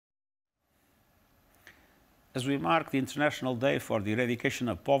As we mark the International Day for the Eradication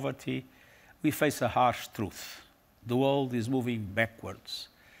of Poverty, we face a harsh truth. The world is moving backwards.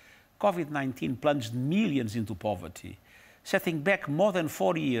 COVID-19 plunged millions into poverty, setting back more than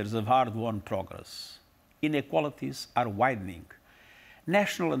 40 years of hard-won progress. Inequalities are widening.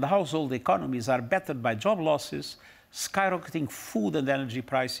 National and household economies are battered by job losses, skyrocketing food and energy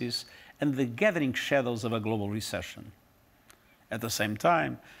prices, and the gathering shadows of a global recession. At the same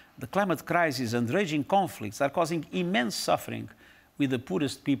time, the climate crisis and raging conflicts are causing immense suffering, with the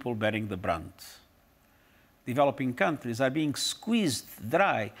poorest people bearing the brunt. Developing countries are being squeezed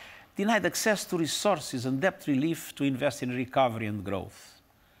dry, denied access to resources and debt relief to invest in recovery and growth.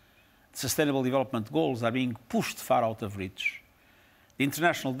 The Sustainable Development Goals are being pushed far out of reach. The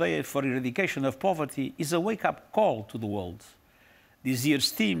International Day for Eradication of Poverty is a wake-up call to the world. This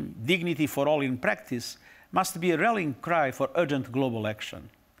year's theme, Dignity for All in Practice, must be a rallying cry for urgent global action.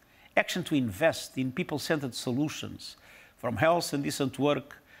 Action to invest in people-centered solutions, from health and decent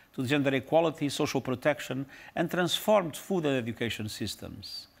work to gender equality, social protection, and transformed food and education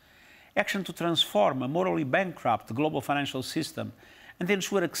systems. Action to transform a morally bankrupt global financial system and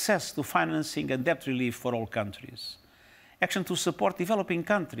ensure access to financing and debt relief for all countries. Action to support developing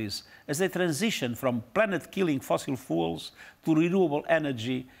countries as they transition from planet-killing fossil fuels to renewable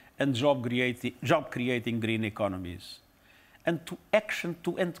energy and job-creating green economies. And to action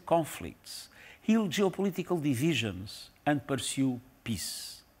to end conflicts, heal geopolitical divisions, and pursue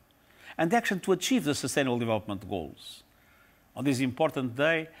peace. And action to achieve the Sustainable Development Goals. On this important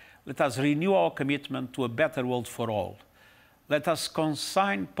day, let us renew our commitment to a better world for all. Let us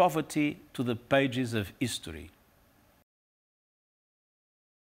consign poverty to the pages of history.